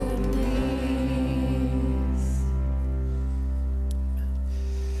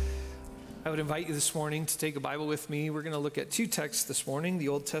I would invite you this morning to take a Bible with me. We're going to look at two texts this morning, the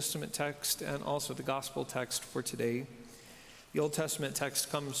Old Testament text and also the gospel text for today. The Old Testament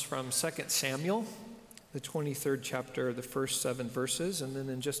text comes from 2 Samuel, the 23rd chapter, the first 7 verses, and then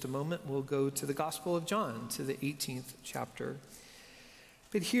in just a moment we'll go to the Gospel of John, to the 18th chapter.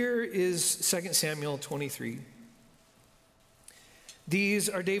 But here is 2 Samuel 23. These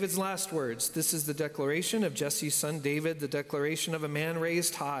are David's last words. This is the declaration of Jesse's son David, the declaration of a man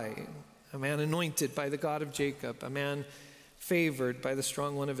raised high, a man anointed by the God of Jacob, a man favored by the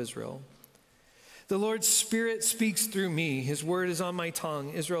strong one of Israel. The Lord's Spirit speaks through me. His word is on my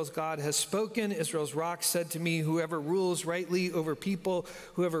tongue. Israel's God has spoken. Israel's rock said to me, whoever rules rightly over people,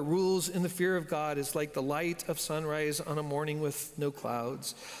 whoever rules in the fear of God is like the light of sunrise on a morning with no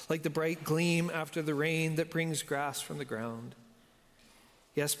clouds, like the bright gleam after the rain that brings grass from the ground.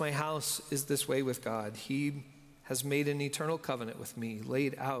 Yes, my house is this way with God. He has made an eternal covenant with me,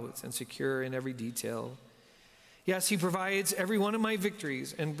 laid out and secure in every detail. Yes, he provides every one of my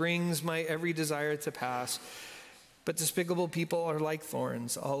victories and brings my every desire to pass. But despicable people are like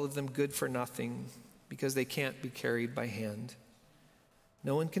thorns, all of them good for nothing, because they can't be carried by hand.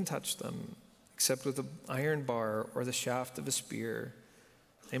 No one can touch them except with an iron bar or the shaft of a spear.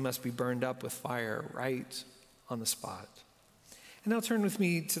 They must be burned up with fire right on the spot. And now turn with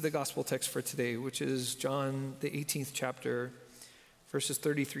me to the gospel text for today, which is John, the 18th chapter, verses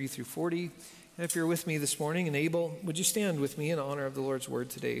 33 through 40. And if you're with me this morning and able, would you stand with me in honor of the Lord's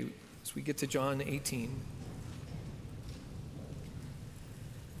word today as we get to John 18.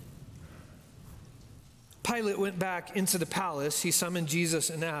 Pilate went back into the palace. He summoned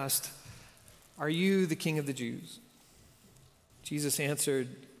Jesus and asked, "Are you the king of the Jews?" Jesus answered,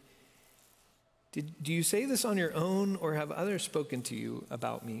 Do you say this on your own, or have others spoken to you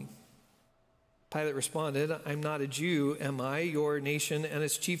about me?" Pilate responded, "I'm not a Jew, am I? Your nation and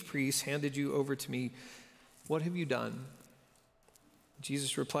its chief priests handed you over to me. What have you done?"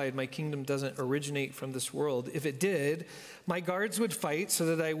 Jesus replied, "My kingdom doesn't originate from this world. If it did, my guards would fight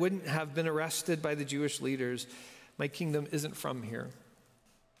so that I wouldn't have been arrested by the Jewish leaders. My kingdom isn't from here."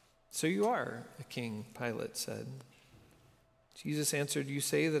 "So you are a king," Pilate said. Jesus answered, "You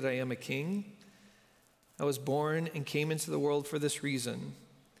say that I am a king? I was born and came into the world for this reason,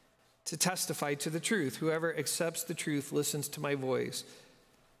 to testify to the truth. Whoever accepts the truth listens to my voice."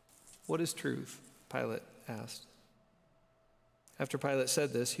 "What is truth?" Pilate asked. After Pilate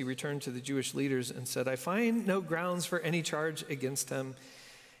said this, he returned to the Jewish leaders and said, "I find no grounds for any charge against him.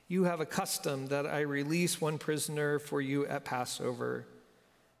 You have a custom that I release one prisoner for you at Passover.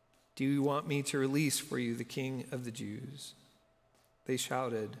 Do you want me to release for you the king of the Jews?" They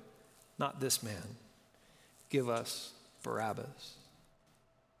shouted, "Not this man. Give us Barabbas."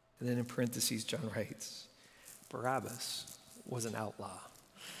 And then in parentheses, John writes, Barabbas was an outlaw.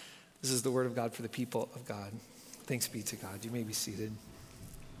 This is the word of God for the people of God. Thanks be to God. You may be seated.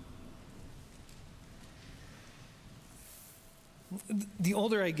 The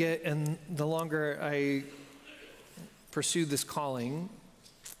older I get and the longer I pursue this calling,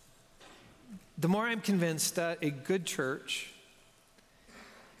 the more I'm convinced that a good church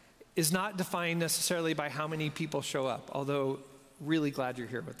is not defined necessarily by how many people show up, although really glad you're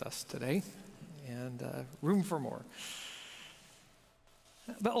here with us today, and room for more.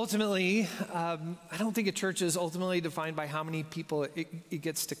 But ultimately, I don't think a church is ultimately defined by how many people it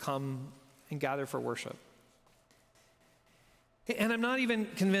gets to come and gather for worship. And I'm not even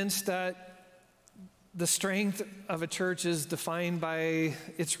convinced that the strength of a church is defined by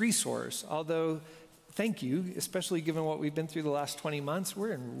its resource, although thank you, especially given what we've been through the last 20 months.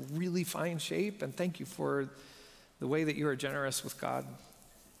 We're in really fine shape, and thank you for the way that you are generous with God.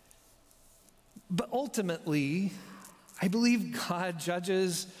 But ultimately, I believe God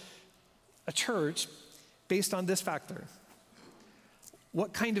judges a church based on this factor.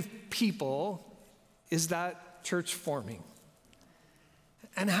 What kind of people is that church forming?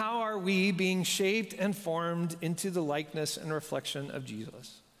 And how are we being shaped and formed into the likeness and reflection of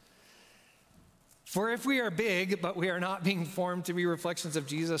Jesus? For if we are big, but we are not being formed to be reflections of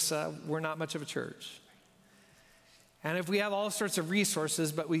Jesus, we're not much of a church. And if we have all sorts of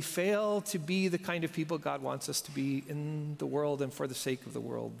resources, but we fail to be the kind of people God wants us to be in the world and for the sake of the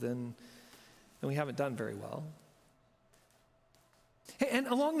world, then we haven't done very well. And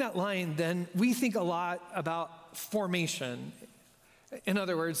along that line, then, we think a lot about formation. In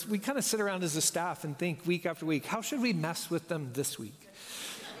other words, we kind of sit around as a staff and think week after week, how should we mess with them this week?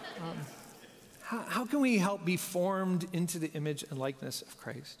 How can we help be formed into the image and likeness of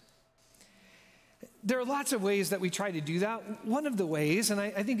Christ? There are lots of ways that we try to do that. One of the ways, and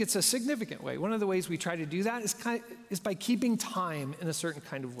I think it's a significant way, one of the ways we try to do that is by keeping time in a certain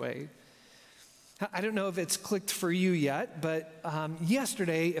kind of way. I don't know if it's clicked for you yet, but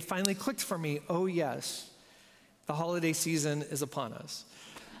yesterday it finally clicked for me. Oh, yes, the holiday season is upon us.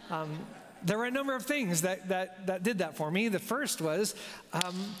 There were a number of things that did that for me. The first was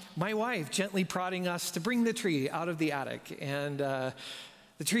my wife gently prodding us to bring the tree out of the attic. And the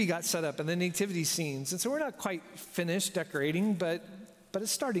tree got set up and the nativity scenes. And so we're not quite finished decorating, but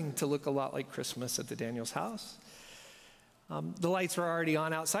it's starting to look a lot like Christmas at the Daniels house. The lights were already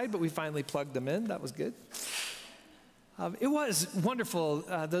on outside, but we finally plugged them in. That was good. It was wonderful,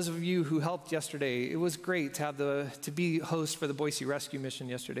 those of you who helped yesterday. It was great to have to be host for the Boise Rescue Mission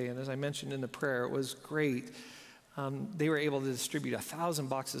yesterday. And as I mentioned in the prayer, it was great. They were able to distribute 1,000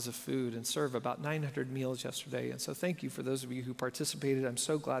 boxes of food and serve about 900 meals yesterday. And so thank you for those of you who participated. I'm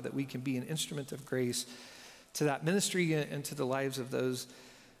so glad that we can be an instrument of grace to that ministry and to the lives of those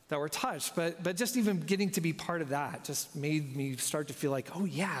that were touched. But just even getting to be part of that just made me start to feel like, oh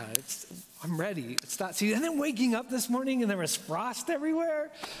yeah, I'm ready. It's that season. And then waking up this morning and there was frost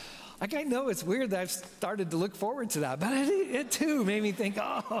everywhere. Like, I know it's weird that I've started to look forward to that, but it too made me think,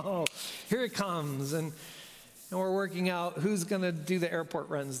 oh, here it comes. And we're working out who's going to do the airport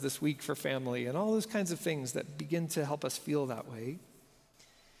runs this week for family and all those kinds of things that begin to help us feel that way.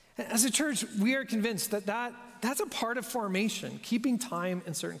 As a church, we are convinced that's a part of formation, keeping time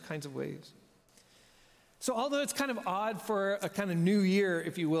in certain kinds of ways. So although it's kind of odd for a kind of new year,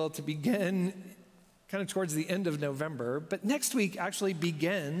 if you will, to begin kind of towards the end of November, but next week actually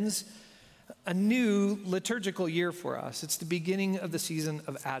begins a new liturgical year for us. It's the beginning of the season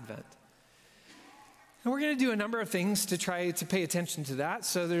of Advent. And we're going to do a number of things to try to pay attention to that.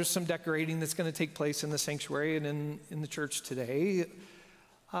 So there's some decorating that's going to take place in the sanctuary and in the church today.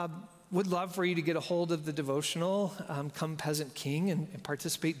 Would love for you to get a hold of the devotional, Come Peasant King, and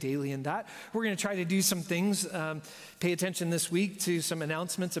participate daily in that. We're going to try to do some things, pay attention this week to some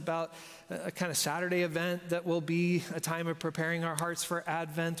announcements about a kind of Saturday event that will be a time of preparing our hearts for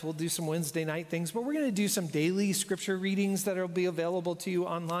Advent. We'll do some Wednesday night things, but we're going to do some daily scripture readings that will be available to you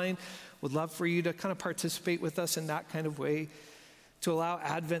online. Would love for you to kind of participate with us in that kind of way to allow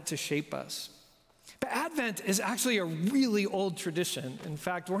Advent to shape us. But Advent is actually a really old tradition. In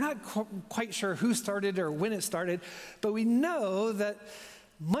fact, we're not quite sure who started or when it started, but we know that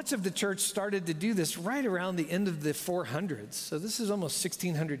much of the church started to do this right around the end of the 400s. So this is almost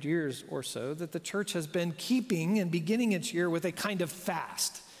 1,600 years or so that the church has been keeping and beginning its year with a kind of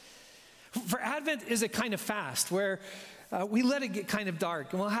fast. For Advent is a kind of fast where we let it get kind of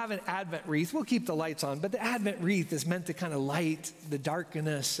dark, and we'll have an Advent wreath. We'll keep the lights on, but the Advent wreath is meant to kind of light the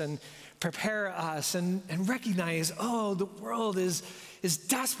darkness and prepare us and recognize, oh, the world is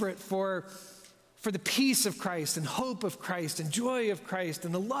desperate for the peace of Christ and hope of Christ and joy of Christ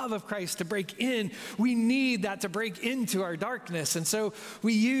and the love of Christ to break in. We need that to break into our darkness. And so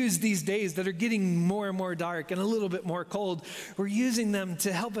we use these days that are getting more and more dark and a little bit more cold. We're using them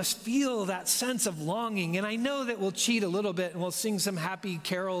to help us feel that sense of longing. And I know that we'll cheat a little bit and we'll sing some happy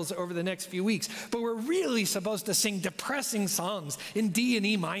carols over the next few weeks, but we're really supposed to sing depressing songs in D and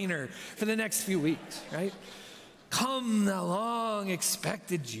E minor for the next few weeks, right? Come, thou long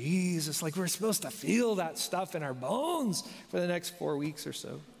expected Jesus. Like we're supposed to feel that stuff in our bones for the next 4 weeks or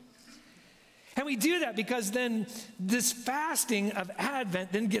so. And we do that because then this fasting of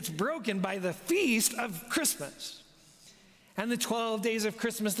Advent then gets broken by the feast of Christmas. And the 12 days of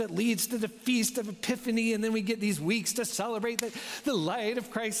Christmas that leads to the Feast of Epiphany. And then we get these weeks to celebrate that the light of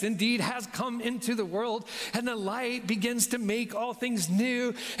Christ indeed has come into the world. And the light begins to make all things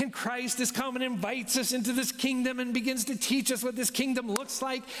new. And Christ has come and invites us into this kingdom and begins to teach us what this kingdom looks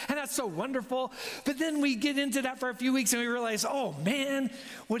like. And that's so wonderful. But then we get into that for a few weeks and we realize, oh man,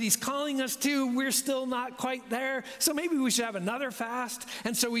 what he's calling us to, we're still not quite there. So maybe we should have another fast.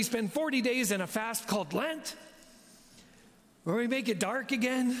 And so we spend 40 days in a fast called Lent, where we make it dark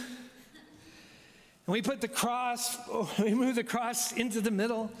again, and we put the cross, we move the cross into the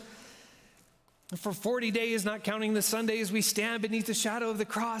middle. And for 40 days, not counting the Sundays, we stand beneath the shadow of the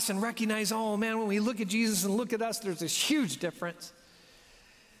cross and recognize, oh man, when we look at Jesus and look at us, there's this huge difference.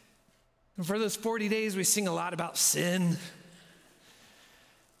 And for those 40 days, we sing a lot about sin.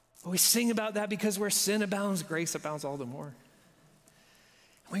 But we sing about that because where sin abounds, grace abounds all the more.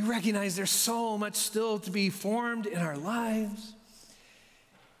 We recognize there's so much still to be formed in our lives.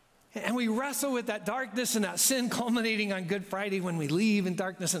 And we wrestle with that darkness and that sin culminating on Good Friday when we leave in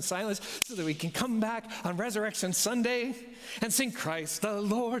darkness and silence so that we can come back on Resurrection Sunday and sing, Christ the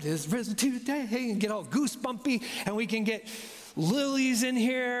Lord is risen today, and get all goosebumpy, and we can get lilies in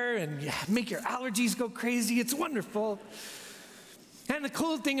here and make your allergies go crazy. It's wonderful. And the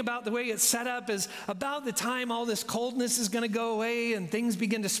cool thing about the way it's set up is about the time all this coldness is going to go away and things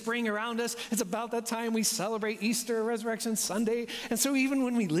begin to spring around us, it's about that time we celebrate Easter, Resurrection Sunday. And so even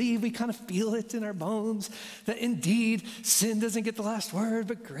when we leave, we kind of feel it in our bones that indeed sin doesn't get the last word,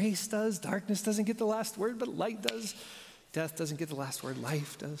 but grace does. Darkness doesn't get the last word, but light does. Death doesn't get the last word,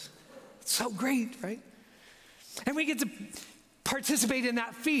 life does. It's so great, right? And we get to participate in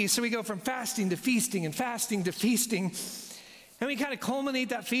that feast. So we go from fasting to feasting and fasting to feasting. And we kind of culminate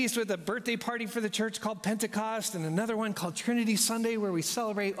that feast with a birthday party for the church called Pentecost and another one called Trinity Sunday where we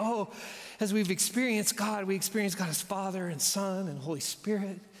celebrate, as we've experienced God, we experience God as Father and Son and Holy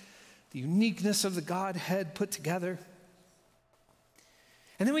Spirit, the uniqueness of the Godhead put together.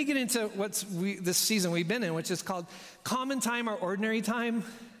 And then we get into this season we've been in, which is called common time or ordinary time.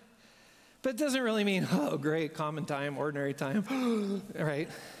 But it doesn't really mean, great, common time, ordinary time, right?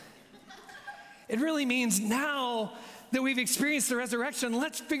 It really means now that we've experienced the resurrection,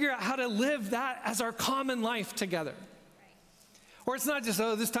 let's figure out how to live that as our common life together. Or it's not just,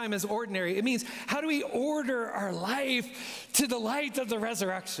 this time is ordinary. It means, how do we order our life to the light of the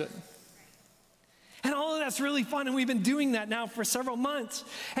resurrection? And all of that's really fun, and we've been doing that now for several months.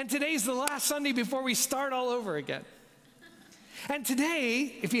 And today's the last Sunday before we start all over again. And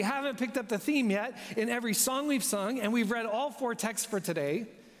today, if you haven't picked up the theme yet, in every song we've sung, and we've read all 4 texts for today,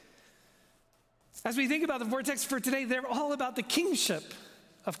 as we think about the 4 texts for today, they're all about the kingship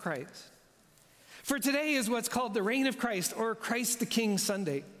of Christ. For today is what's called the Reign of Christ, or Christ the King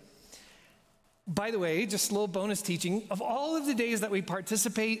Sunday. By the way, just a little bonus teaching, of all of the days that we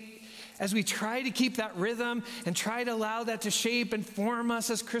participate, as we try to keep that rhythm and try to allow that to shape and form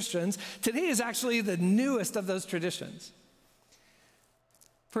us as Christians, today is actually the newest of those traditions.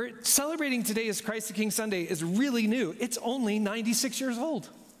 For celebrating today as Christ the King Sunday is really new. It's only 96 years old.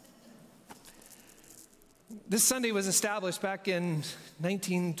 This Sunday was established back in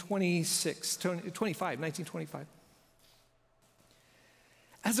 1925,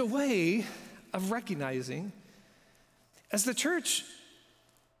 as a way of recognizing, as the church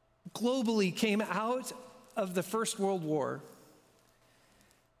globally came out of the First World War,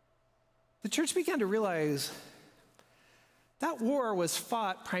 the church began to realize that war was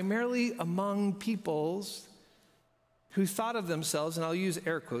fought primarily among peoples who thought of themselves, and I'll use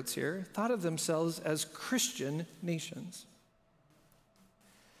air quotes here, thought of themselves as Christian nations.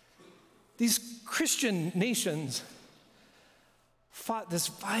 These Christian nations fought this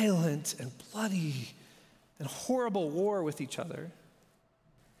violent and bloody and horrible war with each other.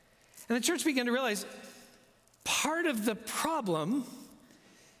 And the church began to realize part of the problem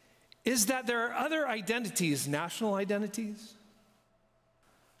is that there are other identities, national identities,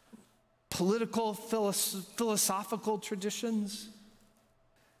 political, philosophical traditions,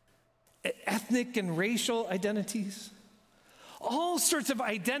 ethnic and racial identities, all sorts of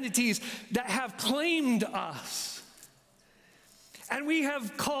identities that have claimed us. And we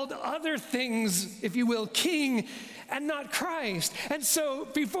have called other things, if you will, king and not Christ. And so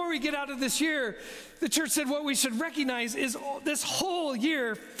before we get out of this year, the church said what we should recognize is this whole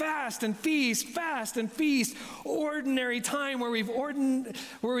year, fast and feast, ordinary time where we've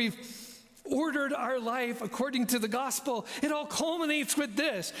ordered our life according to the gospel. It all culminates with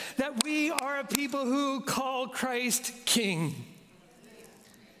this, that we are a people who call Christ King.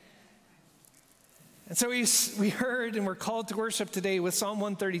 And so we heard and we're called to worship today with Psalm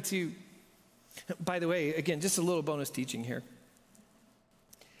 132. By the way, again, just a little bonus teaching here.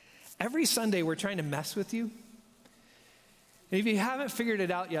 Every Sunday we're trying to mess with you. And if you haven't figured it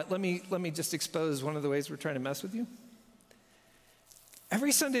out yet, let me just expose one of the ways we're trying to mess with you.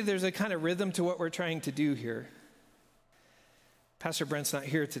 Every Sunday there's a kind of rhythm to what we're trying to do here. Pastor Brent's not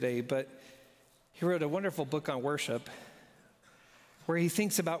here today, but he wrote a wonderful book on worship where he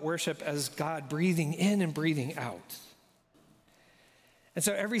thinks about worship as God breathing in and breathing out. And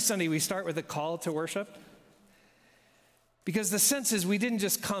so every Sunday we start with a call to worship, because the sense is we didn't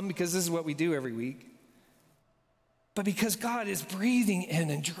just come because this is what we do every week, but because God is breathing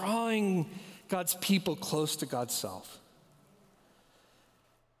in and drawing God's people close to God's self.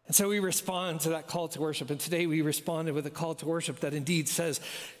 And so we respond to that call to worship. And today we responded with a call to worship that indeed says,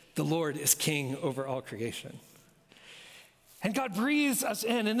 the Lord is king over all creation. And God breathes us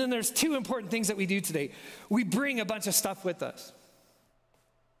in. And then there's 2 important things that we do today. We bring a bunch of stuff with us.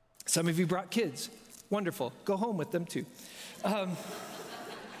 Some of you brought kids. Wonderful. Go home with them too. But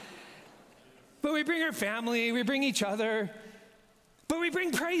we bring our family, we bring each other, but we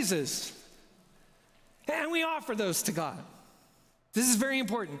bring praises. And we offer those to God. This is very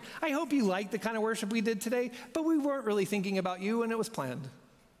important. I hope you like the kind of worship we did today, but we weren't really thinking about you when it was planned.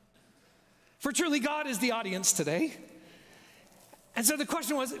 For truly God is the audience today. And so the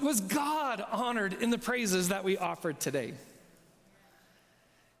question was God honored in the praises that we offered today?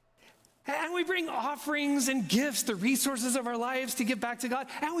 And we bring offerings and gifts, the resources of our lives to give back to God.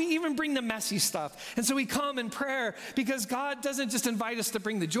 And we even bring the messy stuff. And so we come in prayer because God doesn't just invite us to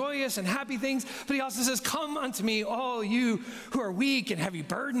bring the joyous and happy things, but he also says, come unto me, all you who are weak and heavy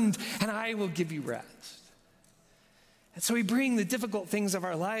burdened, and I will give you rest. And so we bring the difficult things of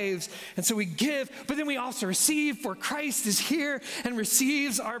our lives, and so we give, but then we also receive, for Christ is here and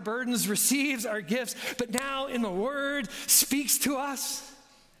receives our burdens, receives our gifts, but now in the Word speaks to us.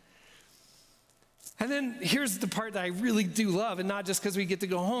 And then here's the part that I really do love, and not just because we get to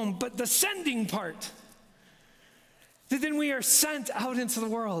go home, but the sending part. That then we are sent out into the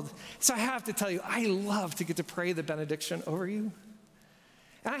world. So I have to tell you, I love to get to pray the benediction over you.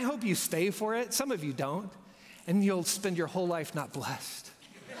 And I hope you stay for it. Some of you don't, and you'll spend your whole life not blessed.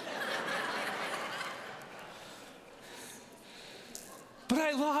 But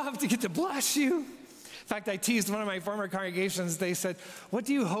I love to get to bless you. In fact, I teased one of my former congregations. They said, what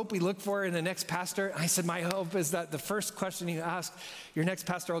do you hope we look for in the next pastor? I said, my hope is that the first question you ask your next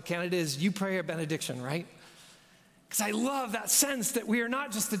pastoral candidate is, you pray a benediction, right? Because I love that sense that we are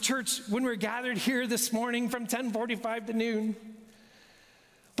not just the church when we're gathered here this morning from 10:45 to noon,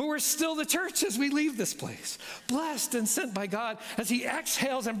 but we're still the church as we leave this place, blessed and sent by God as he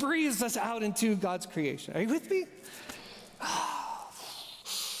exhales and breathes us out into God's creation. Are you with me?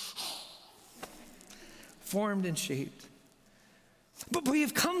 Formed and shaped. But we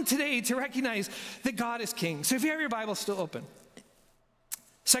have come today to recognize that God is king. So if you have your Bible still open,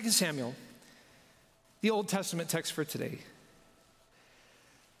 2 Samuel, the Old Testament text for today,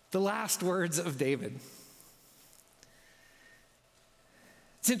 the last words of David.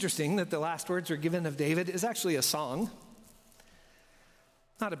 It's interesting that the last words were given of David is actually a song.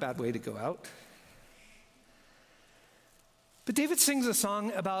 Not a bad way to go out. But David sings a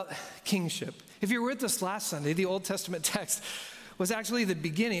song about kingship. If you were with us last Sunday, the Old Testament text was actually the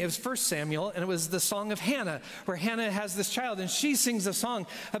beginning. It was 1 Samuel, and it was the song of Hannah, where Hannah has this child, and she sings a song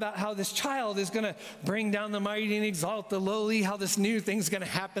about how this child is going to bring down the mighty and exalt the lowly, how this new thing's going to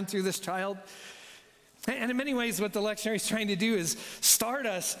happen through this child. And in many ways, what the lectionary is trying to do is start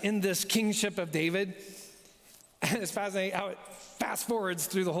us in this kingship of David. And it's fascinating how it fast forwards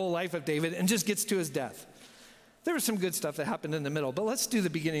through the whole life of David and just gets to his death. There was some good stuff that happened in the middle, but let's do the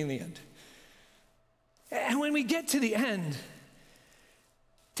beginning and the end. And when we get to the end,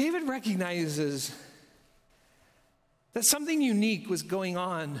 David recognizes that something unique was going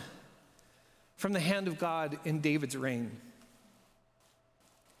on from the hand of God in David's reign.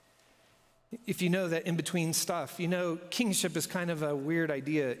 If you know that in between stuff, you know kingship is kind of a weird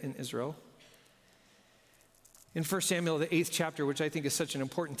idea in Israel. In 1 Samuel, the 8th chapter, which I think is such an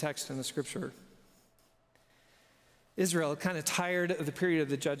important text in the scripture, Israel, kind of tired of the period of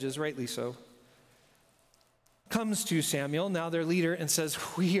the judges, rightly so, comes to Samuel, now their leader, and says,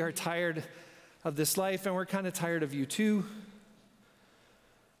 we are tired of this life and we're kind of tired of you too.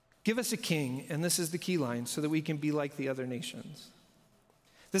 Give us a king, and this is the key line, so that we can be like the other nations.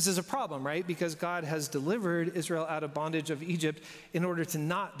 This is a problem, right? Because God has delivered Israel out of bondage of Egypt in order to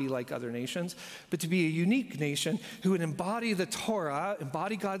not be like other nations, but to be a unique nation who would embody the Torah,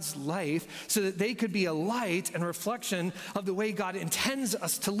 embody God's life, so that they could be a light and reflection of the way God intends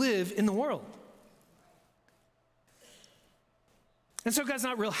us to live in the world. And so God's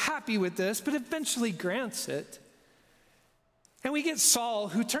not real happy with this, but eventually grants it. And we get Saul,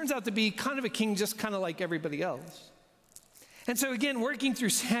 who turns out to be kind of a king just kind of like everybody else. And so again, working through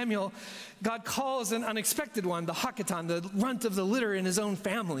Samuel, God calls an unexpected one, the Hakatan, the runt of the litter in his own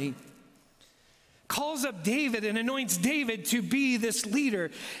family, calls up David and anoints David to be this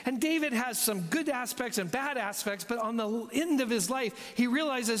leader. And David has some good aspects and bad aspects, but on the end of his life, he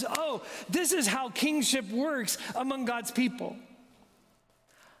realizes, oh, this is how kingship works among God's people.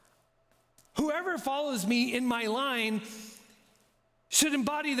 Whoever follows me in my line should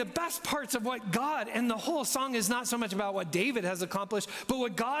embody the best parts of what God, and the whole song is not so much about what David has accomplished, but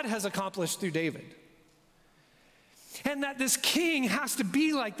what God has accomplished through David. And that this king has to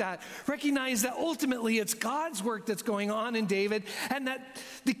be like that. Recognize that ultimately it's God's work that's going on in David, and that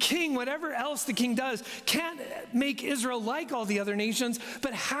the king, whatever else the king does, can't make Israel like all the other nations,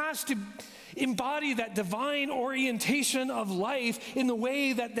 but has to embody that divine orientation of life in the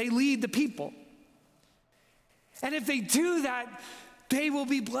way that they lead the people. And if they do that, they will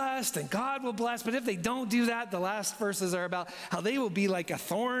be blessed and God will bless. But if they don't do that, the last verses are about how they will be like a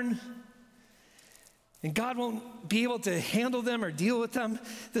thorn and God won't be able to handle them or deal with them.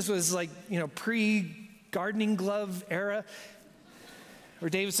 This was like, pre-gardening glove era, where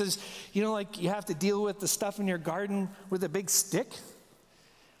David says, like you have to deal with the stuff in your garden with a big stick.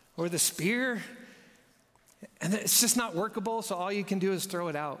 or the spear, and it's just not workable, so all you can do is throw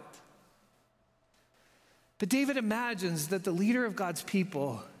it out. But David imagines that the leader of God's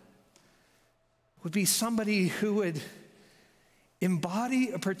people would be somebody who would embody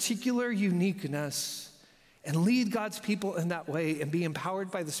a particular uniqueness and lead God's people in that way and be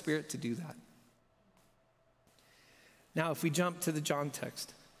empowered by the Spirit to do that. Now, if we jump to the John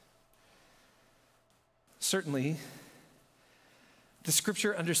text, certainly the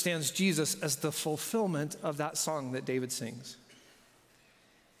scripture understands Jesus as the fulfillment of that song that David sings.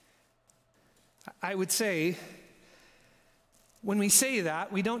 I would say, when we say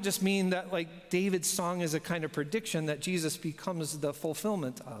that, we don't just mean that like David's song is a kind of prediction that Jesus becomes the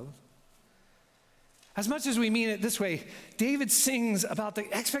fulfillment of. As much as we mean it this way, David sings about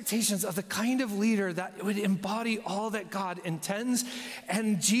the expectations of the kind of leader that would embody all that God intends,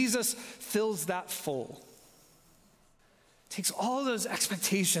 and Jesus fills that full. Takes all those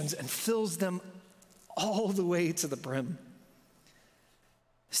expectations and fills them all the way to the brim.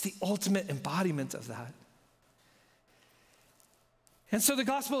 It's the ultimate embodiment of that. And so the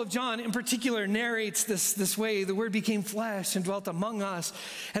Gospel of John in particular narrates this way. The Word became flesh and dwelt among us,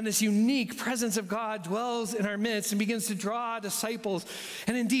 and this unique presence of God dwells in our midst and begins to draw disciples.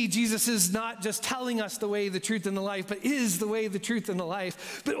 And indeed, Jesus is not just telling us the way, the truth, and the life, but is the way, the truth, and the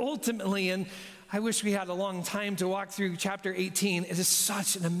life. But ultimately, and I wish we had a long time to walk through chapter 18, it is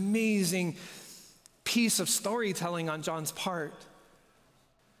such an amazing piece of storytelling on John's part,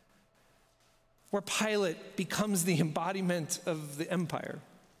 where Pilate becomes the embodiment of the empire,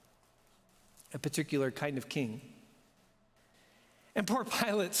 a particular kind of king. And poor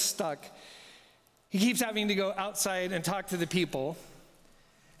Pilate's stuck. He keeps having to go outside and talk to the people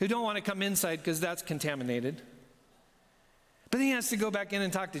who don't want to come inside because that's contaminated. But then he has to go back in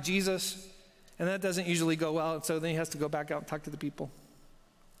and talk to Jesus, and that doesn't usually go well, and so then he has to go back out and talk to the people.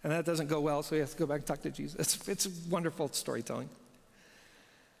 And that doesn't go well, so he has to go back and talk to Jesus. It's wonderful storytelling.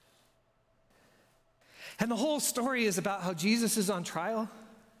 And the whole story is about how Jesus is on trial.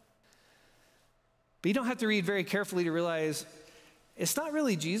 But you don't have to read very carefully to realize it's not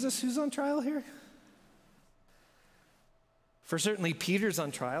really Jesus who's on trial here. For certainly Peter's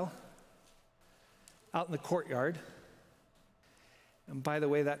on trial out in the courtyard. And by the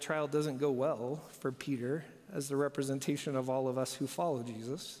way, that trial doesn't go well for Peter as the representation of all of us who follow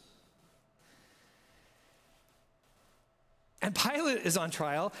Jesus. And Pilate is on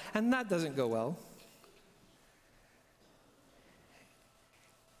trial, and that doesn't go well.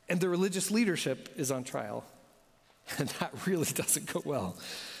 And the religious leadership is on trial. And that really doesn't go well,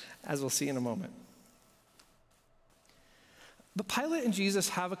 as we'll see in a moment. But Pilate and Jesus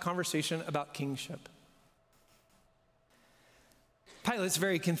have a conversation about kingship. Pilate's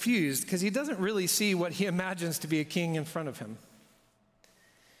very confused because he doesn't really see what he imagines to be a king in front of him.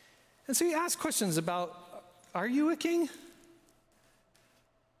 And so he asks questions about, are you a king?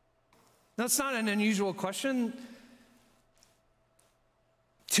 Now, it's not an unusual question.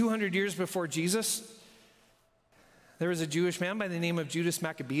 200 years before Jesus, there was a Jewish man by the name of Judas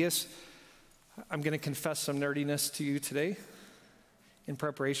Maccabeus. I'm going to confess some nerdiness to you today. In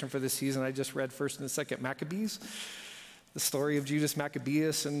preparation for this season, I just read 1st and 2nd Maccabees, the story of Judas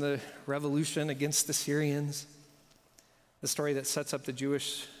Maccabeus and the revolution against the Syrians, the story that sets up the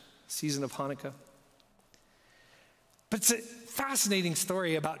Jewish season of Hanukkah. But it's a fascinating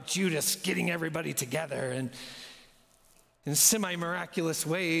story about Judas getting everybody together and in semi-miraculous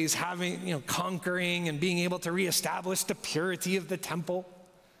ways, conquering and being able to reestablish the purity of the temple.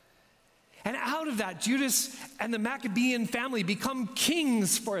 And out of that, Judas and the Maccabean family become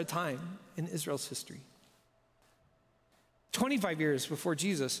kings for a time in Israel's history. 25 years before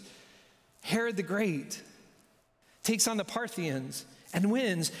Jesus, Herod the Great takes on the Parthians and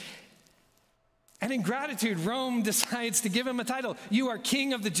wins. And in gratitude, Rome decides to give him a title. You are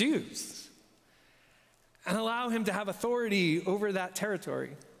King of the Jews. And allow him to have authority over that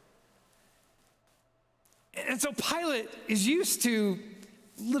territory. And so Pilate is used to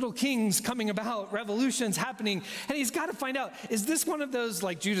little kings coming about, revolutions happening, and he's got to find out, is this one of those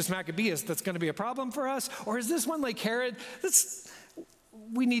like Judas Maccabeus that's going to be a problem for us? Or is this one like Herod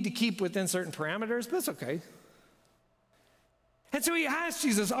we need to keep within certain parameters, but it's okay. And so he asks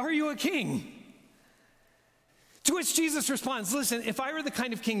Jesus, are you a king? To which Jesus responds, listen, if I were the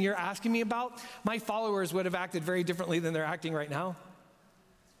kind of king you're asking me about, my followers would have acted very differently than they're acting right now.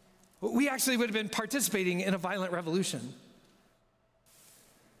 We actually would have been participating in a violent revolution.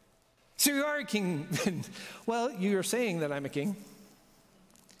 So you are a king. Well, you're saying that I'm a king.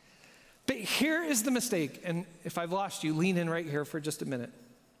 But here is the mistake, and if I've lost you, lean in right here for just a minute.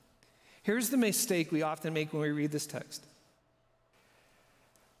 Here's the mistake we often make when we read this text.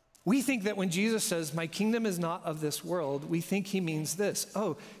 We think that when Jesus says, my kingdom is not of this world, we think he means this.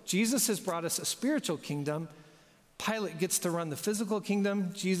 Oh, Jesus has brought us a spiritual kingdom. Pilate gets to run the physical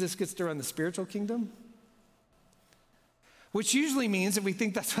kingdom. Jesus gets to run the spiritual kingdom. Which usually means, if we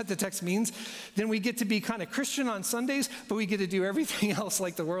think that's what the text means, then we get to be kind of Christian on Sundays, but we get to do everything else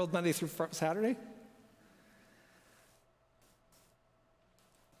like the world Monday through Saturday.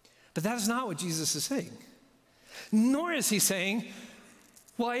 But that is not what Jesus is saying. Nor is he saying,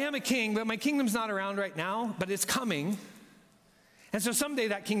 well, I am a king, but my kingdom's not around right now, but it's coming. And so someday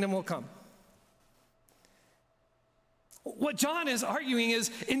that kingdom will come. What John is arguing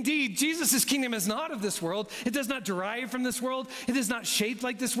is, indeed, Jesus' kingdom is not of this world. It does not derive from this world. It is not shaped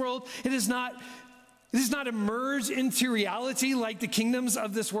like this world. It does not emerge into reality like the kingdoms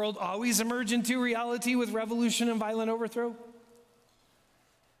of this world always emerge into reality with revolution and violent overthrow.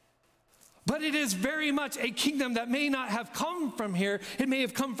 But it is very much a kingdom that may not have come from here. It may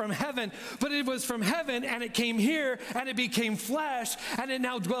have come from heaven, but it was from heaven and it came here and it became flesh and it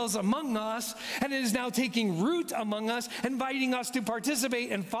now dwells among us and it is now taking root among us, inviting us to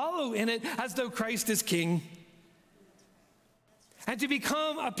participate and follow in it as though Christ is king. And to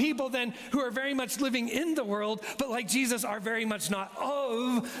become a people then who are very much living in the world, but like Jesus are very much not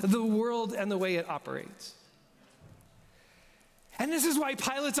of the world and the way it operates. And this is why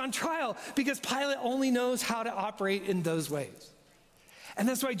Pilate's on trial, because Pilate only knows how to operate in those ways. And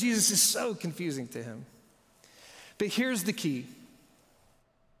that's why Jesus is so confusing to him. But here's the key.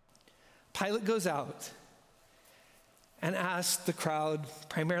 Pilate goes out and asks the crowd,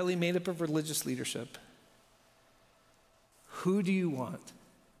 primarily made up of religious leadership, who do you want?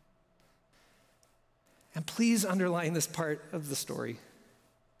 And please underline this part of the story.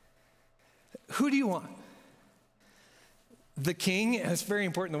 Who do you want? The king, and it's very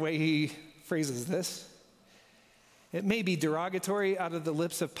important the way he phrases this. It may be derogatory out of the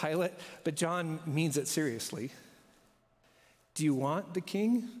lips of Pilate, but John means it seriously. Do you want the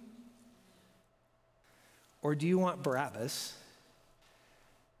king? Or do you want Barabbas,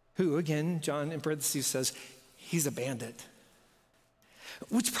 who, again, John in parentheses says, he's a bandit?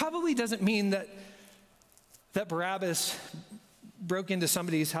 Which probably doesn't mean that Barabbas broke into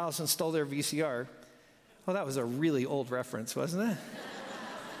somebody's house and stole their VCR. Well, that was a really old reference, wasn't it?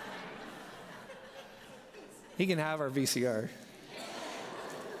 He can have our VCR.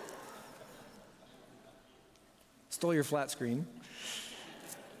 Stole your flat screen.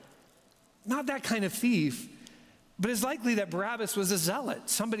 Not that kind of thief, but it's likely that Barabbas was a zealot,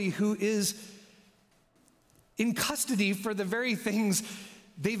 somebody who is in custody for the very things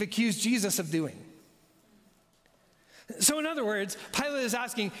they've accused Jesus of doing. So in other words, Pilate is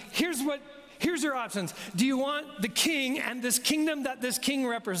asking, here's your options. Do you want the king and this kingdom that this king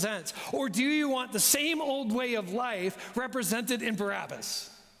represents? Or do you want the same old way of life represented in Barabbas?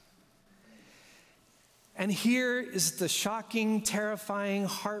 And here is the shocking, terrifying,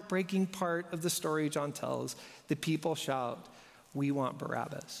 heartbreaking part of the story John tells. The people shout, we want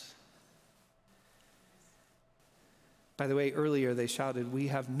Barabbas. By the way, earlier they shouted, we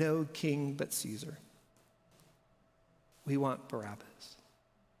have no king but Caesar. We want Barabbas.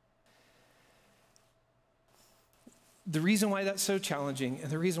 The reason why that's so challenging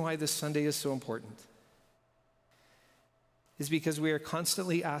and the reason why this Sunday is so important is because we are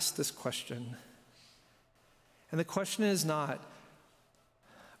constantly asked this question. And the question is not,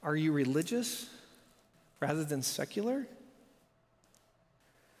 are you religious rather than secular?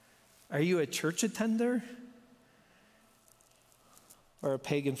 Are you a church attender or a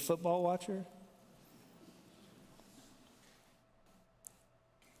pagan football watcher?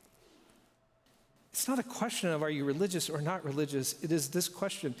 It's not a question of are you religious or not religious. It is this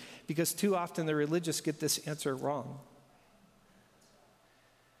question, because too often the religious get this answer wrong.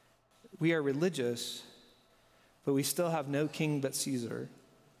 We are religious, but we still have no king but Caesar.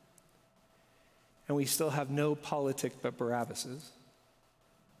 And we still have no politic but Barabbas's.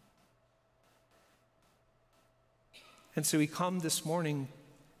 And so we come this morning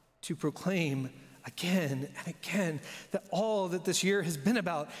to proclaim again and again that all that this year has been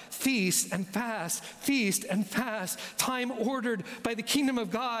about, feast and fast, time ordered by the kingdom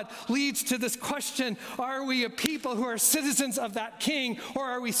of God, leads to this question: are we a people who are citizens of that king, or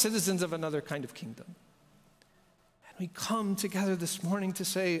are we citizens of another kind of kingdom? And we come together this morning to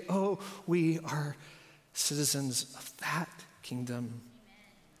say, oh, we are citizens of that kingdom.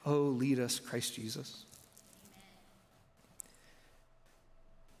 Oh, lead us, Christ Jesus.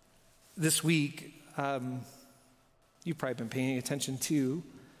 This week, you've probably been paying attention to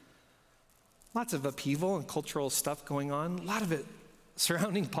lots of upheaval and cultural stuff going on, a lot of it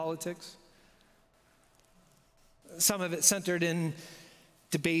surrounding politics. Some of it centered in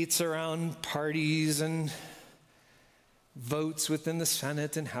debates around parties and votes within the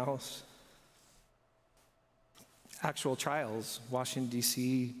Senate and House. Actual trials, Washington,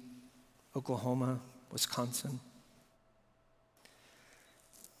 D.C., Oklahoma, Wisconsin.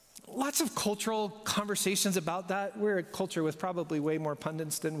 Lots of cultural conversations about that. We're a culture with probably way more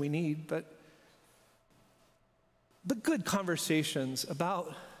pundits than we need, but good conversations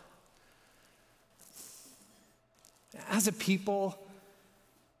about, as a people,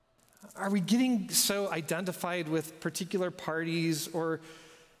 are we getting so identified with particular parties or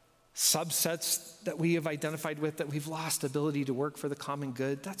subsets that we have identified with that we've lost ability to work for the common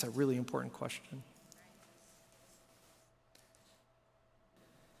good? That's a really important question.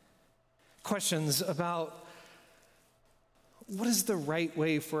 Questions about what is the right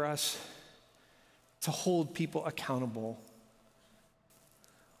way for us to hold people accountable?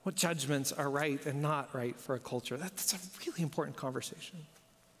 What judgments are right and not right for a culture? That's a really important conversation.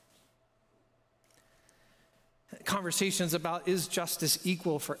 Conversations about, is justice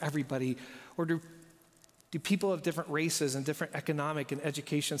equal for everybody? Or do people of different races and different economic and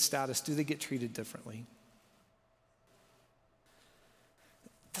education status, do they get treated differently?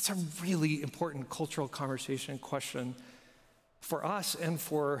 That's a really important cultural conversation question for us and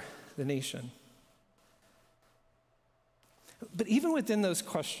for the nation. But even within those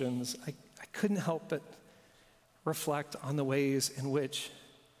questions, I couldn't help but reflect on the ways in which,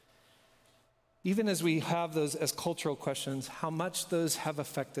 even as we have those as cultural questions, how much those have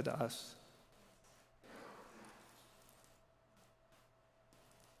affected us.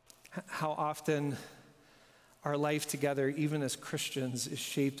 How often our life together, even as Christians, is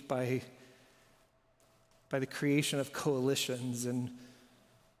shaped by the creation of coalitions and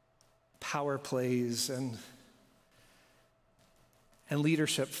power plays and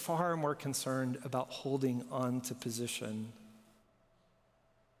leadership far more concerned about holding on to position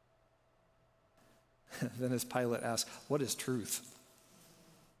than, as Pilate asked, what is truth?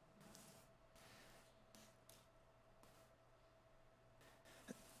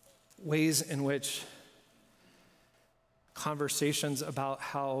 Ways in which conversations about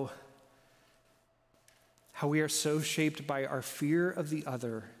how we are so shaped by our fear of the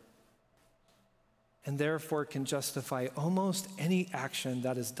other and therefore can justify almost any action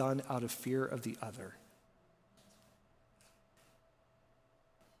that is done out of fear of the other.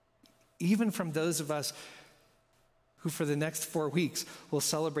 Even from those of us who for the next 4 weeks will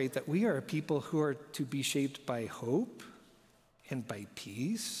celebrate that we are a people who are to be shaped by hope and by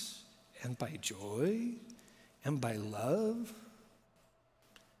peace and by joy and by love,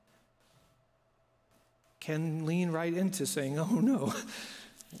 can lean right into saying, oh no,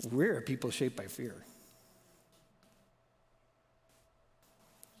 we're a people shaped by fear.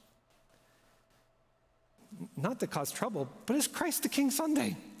 Not to cause trouble, but it's Christ the King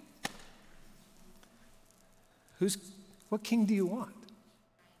Sunday. What king do you want?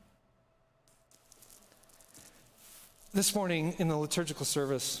 This morning in the liturgical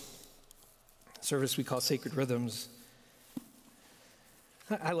service we call Sacred Rhythms,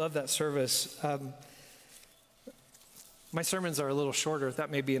 I love that service. My sermons are a little shorter.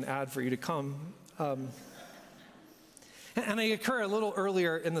 That may be an ad for you to come. And they occur a little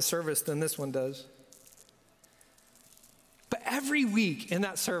earlier in the service than this one does. But every week in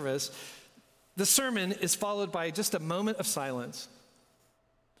that service, the sermon is followed by just a moment of silence.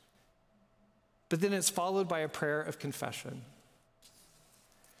 But then it's followed by a prayer of confession.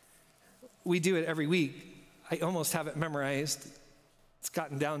 We do it every week. I almost have it memorized. It's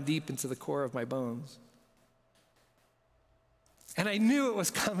gotten down deep into the core of my bones. And I knew it was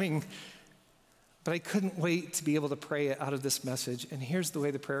coming, but I couldn't wait to be able to pray it out of this message. And here's the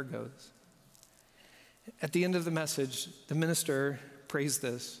way the prayer goes. At the end of the message, the minister prays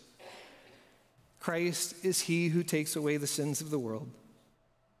this: Christ is he who takes away the sins of the world.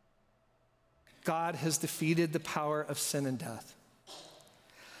 God has defeated the power of sin and death.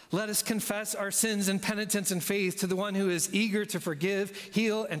 Let us confess our sins in penitence and faith to the one who is eager to forgive,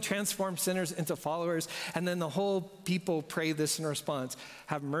 heal, and transform sinners into followers. And then the whole people pray this in response: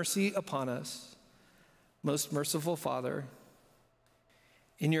 have mercy upon us, most merciful Father.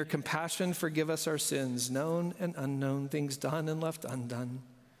 In your compassion, forgive us our sins, known and unknown, things done and left undone.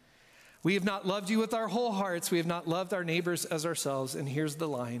 We have not loved you with our whole hearts. We have not loved our neighbors as ourselves. And here's the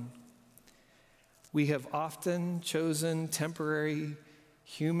line: we have often chosen temporary,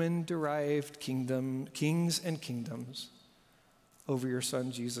 human-derived kings and kingdoms over your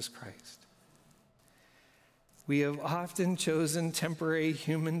Son, Jesus Christ. We have often chosen temporary,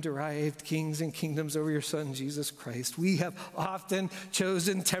 human-derived kings and kingdoms over your Son, Jesus Christ. We have often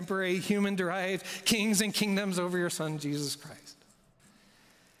chosen temporary, human-derived kings and kingdoms over your Son, Jesus Christ.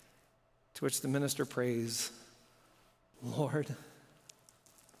 To which the minister prays, Lord,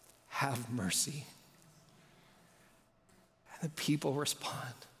 have mercy. And the people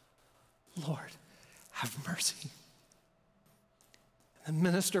respond, Lord, have mercy. And the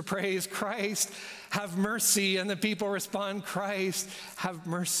minister prays, Christ, have mercy. And the people respond, Christ, have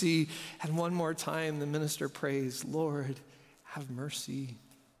mercy. And one more time, the minister prays, Lord, have mercy.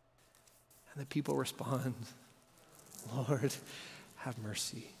 And the people respond, Lord, have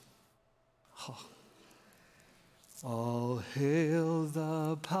mercy. Oh. All hail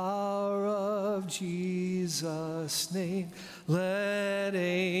the power of Jesus' name. Let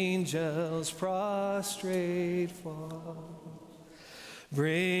angels prostrate fall.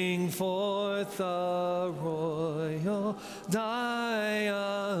 Bring forth the royal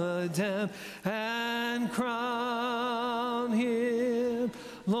diadem and crown him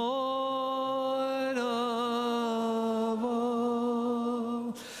Lord of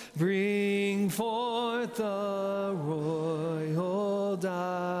all. Bring forth the royal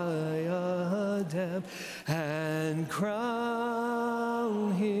diadem and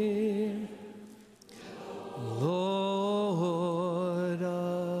crown him Lord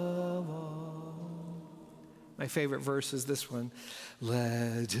of all. My favorite verse is this one.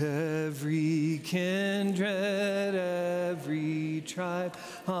 Let every kindred, every tribe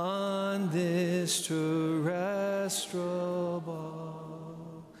on this terrestrial ball,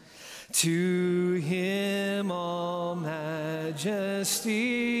 to him all majesty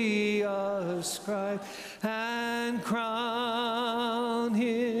ascribe and crown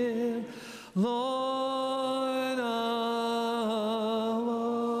him Lord of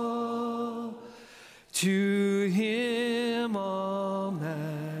all. To him all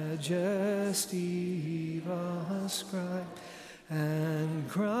majesty ascribe and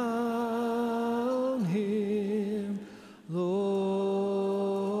crown him Lord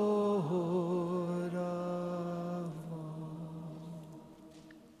of all.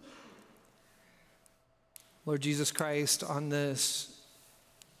 Lord Jesus Christ, on this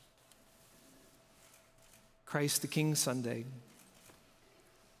Christ the King Sunday,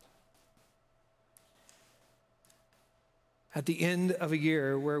 at the end of a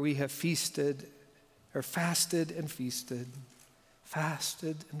year where we have feasted, or fasted and feasted,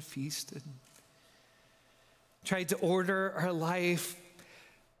 tried to order our life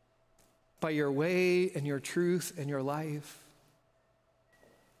by your way and your truth and your life,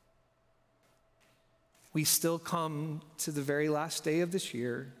 we still come to the very last day of this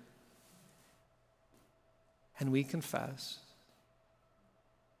year and we confess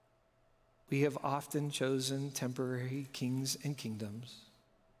we have often chosen temporary kings and kingdoms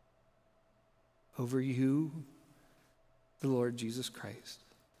over you, the Lord Jesus Christ.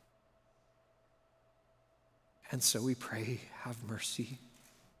 And so we pray, have mercy.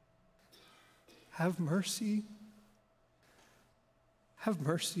 Have mercy. Have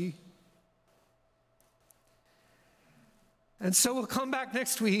mercy. And so we'll come back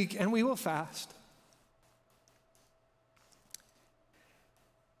next week and we will fast.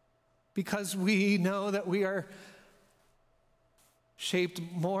 Because we know that we are shaped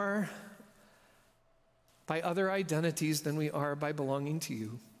more by other identities than we are by belonging to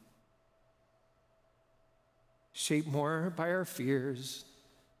you. Shaped more by our fears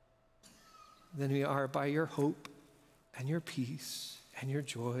than we are by your hope and your peace and your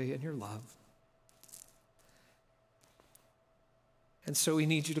joy and your love. And so we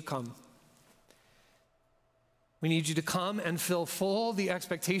need you to come. We need you to come and fill full the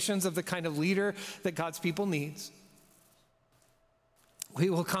expectations of the kind of leader that God's people needs. We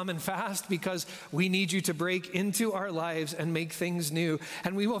will come and fast because we need you to break into our lives and make things new.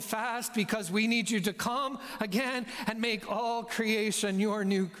 And we will fast because we need you to come again and make all creation your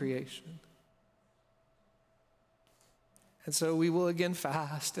new creation. And so we will again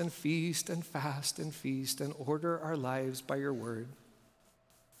fast and feast and fast and feast and order our lives by your word.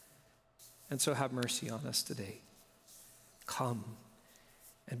 And so have mercy on us today. Come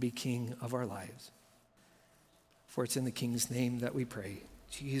and be king of our lives. For it's in the King's name that we pray,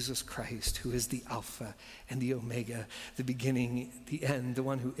 Jesus Christ, who is the Alpha and the Omega, the beginning, the end, the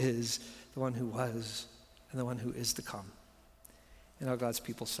one who is, the one who was, and the one who is to come. And all God's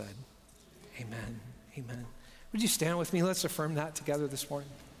people said, amen, amen. Would you stand with me? Let's affirm that together this morning.